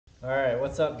Alright,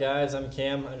 what's up guys? I'm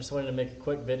Cam. I just wanted to make a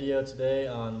quick video today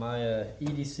on my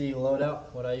EDC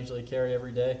loadout, what I usually carry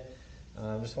every day.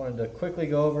 Just wanted to quickly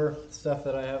go over stuff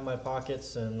that I have in my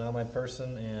pockets and on my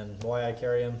person and why I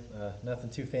carry them.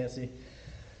 Nothing too fancy.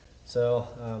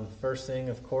 So first thing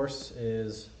of course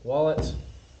is wallet.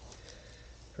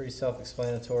 Pretty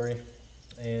self-explanatory.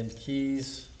 And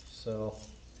keys. So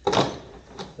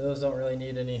those don't really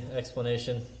need any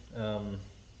explanation.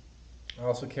 I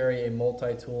also carry a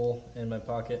multi-tool in my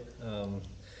pocket.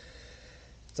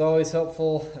 It's always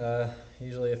helpful,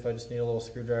 usually if I just need a little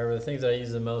screwdriver. The things that I use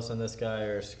the most on this guy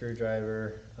are a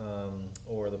screwdriver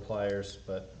or the pliers,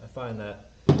 but I find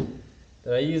that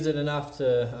I use it enough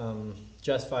to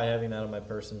justify having that on my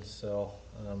person. So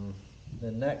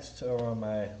then next, over on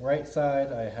my right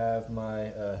side, I have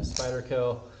my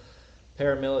Spyderco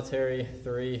Paramilitary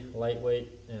 3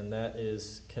 lightweight, and that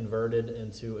is converted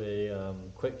into a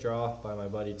quick draw by my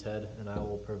buddy Ted, and I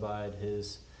will provide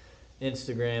his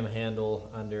Instagram handle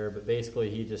under, but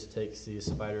basically he just takes these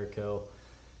Spyderco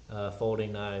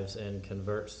folding knives and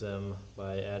converts them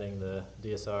by adding the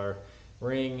DSR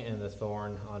ring and the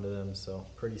thorn onto them, so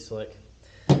pretty slick.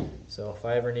 So if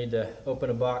I ever need to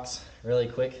open a box really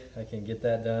quick, I can get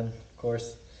that done, of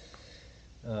course.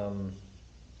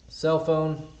 Cell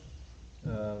phone.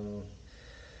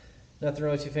 Nothing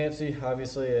really too fancy.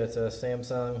 Obviously it's a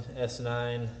Samsung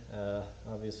S9.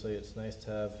 Obviously it's nice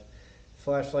to have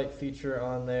flashlight feature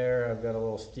on there. I've got a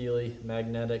little steely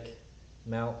magnetic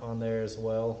mount on there as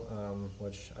well,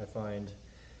 which I find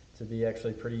to be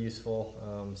actually pretty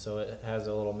useful. So it has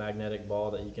a little magnetic ball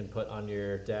that you can put on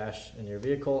your dash in your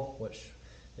vehicle, which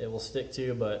it will stick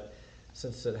to, but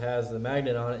since it has the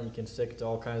magnet on it, you can stick it to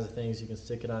all kinds of things. You can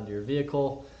stick it onto your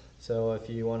vehicle. So if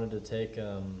you wanted to take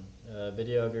a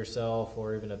video of yourself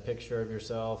or even a picture of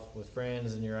yourself with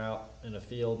friends and you're out in a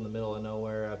field in the middle of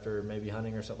nowhere after maybe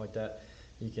hunting or something like that,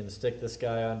 you can stick this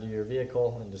guy onto your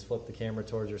vehicle and just flip the camera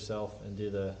towards yourself and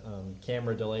do the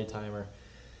camera delay timer.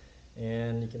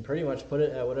 And you can pretty much put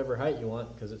it at whatever height you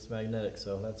want because it's magnetic,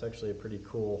 so that's actually a pretty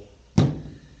cool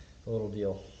little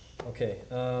deal. Okay.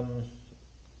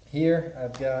 Here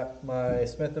I've got my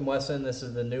Smith & Wesson. This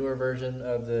is the newer version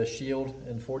of the Shield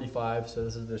in 45. So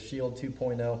this is the Shield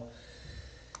 2.0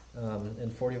 in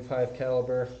 45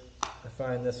 caliber. I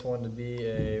find this one to be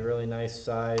a really nice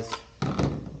size.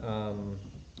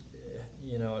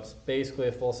 You know, it's basically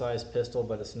a full-size pistol,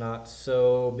 but it's not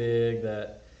so big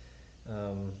that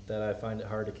I find it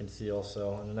hard to conceal.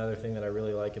 So, and another thing that I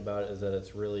really like about it is that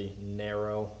it's really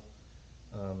narrow.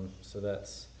 So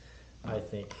that's, I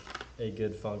think, a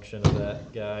good function of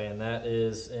that guy, and that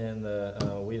is in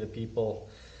the We the People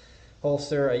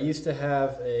holster. I used to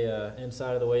have a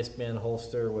inside of the waistband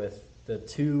holster with the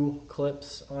 2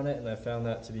 clips on it, and I found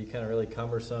that to be kind of really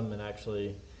cumbersome and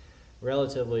actually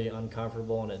relatively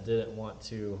uncomfortable, and it didn't want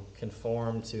to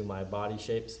conform to my body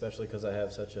shape, especially because I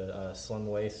have such a slim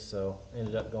waist. So I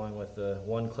ended up going with the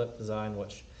 1 clip design,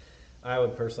 which I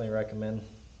would personally recommend.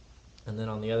 And then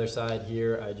on the other side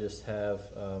here, I just have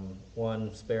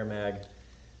 1 spare mag,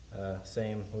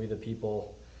 same We the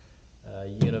People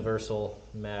universal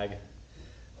mag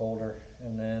holder.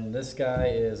 And then this guy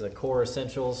is a Core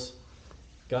Essentials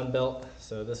gun belt.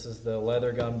 So this is the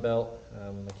leather gun belt.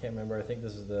 I can't remember, I think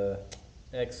this is the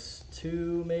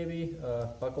X2 maybe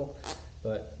buckle,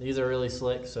 but these are really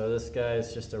slick. So this guy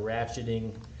is just a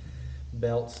ratcheting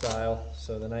belt style.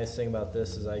 So the nice thing about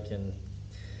this is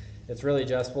it's really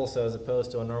adjustable, so as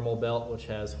opposed to a normal belt which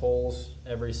has holes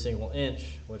every single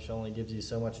inch, which only gives you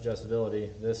so much adjustability,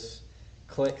 this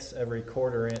clicks every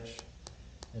 1/4 inch,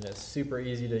 and it's super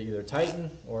easy to either tighten,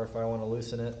 or if I want to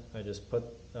loosen it, I just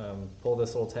pull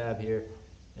this little tab here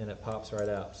and it pops right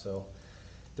out. So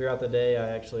throughout the day I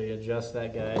actually adjust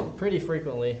that guy pretty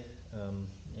frequently,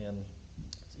 and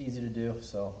it's easy to do,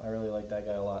 so I really like that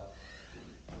guy a lot.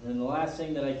 And the last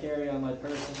thing that I carry on my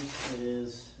person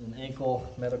is an ankle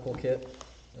medical kit.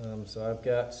 So I've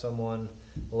got someone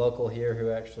local here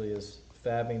who actually is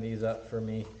fabbing these up for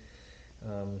me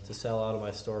to sell out of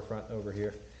my storefront over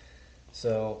here.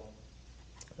 So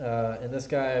in this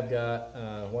guy I've got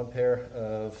 1 pair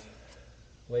of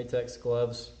latex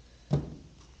gloves.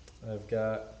 I've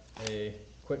got a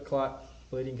quick clot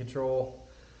bleeding control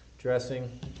dressing.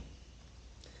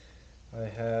 I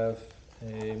have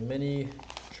a mini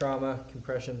trauma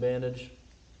compression bandage,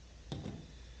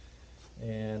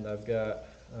 and I've got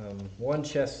 1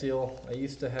 chest seal. I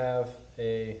used to have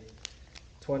a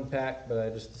twin pack, but I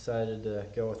just decided to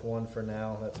go with 1 for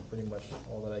now. That's pretty much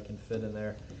all that I can fit in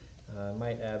there. I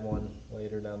might add 1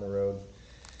 later down the road.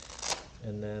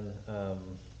 And then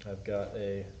I've got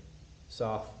a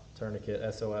soft tourniquet,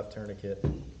 SOF tourniquet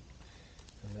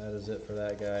And that is it for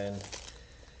that guy.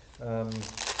 And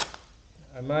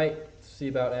I might see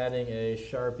about adding a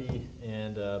Sharpie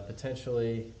and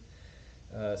potentially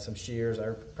some shears. I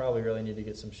probably really need to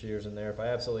get some shears in there. If I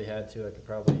absolutely had to, I could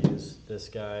probably use this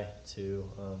guy to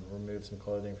remove some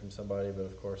clothing from somebody, but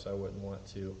of course I wouldn't want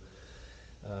to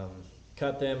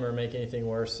cut them or make anything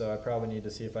worse, so I probably need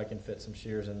to see if I can fit some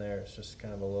shears in there. It's just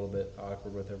kind of a little bit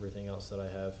awkward with everything else that I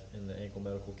have in the ankle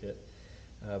medical kit.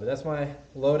 But that's my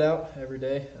loadout every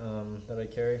day that I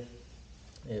carry.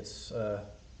 It's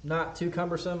not too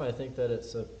cumbersome. I think that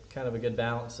it's a kind of a good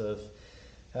balance of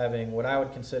having what I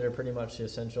would consider pretty much the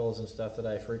essentials and stuff that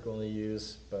I frequently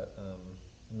use, but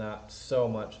not so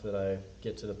much that I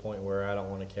get to the point where I don't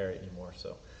want to carry it anymore.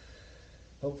 So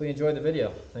hopefully you enjoyed the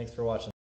video. Thanks for watching.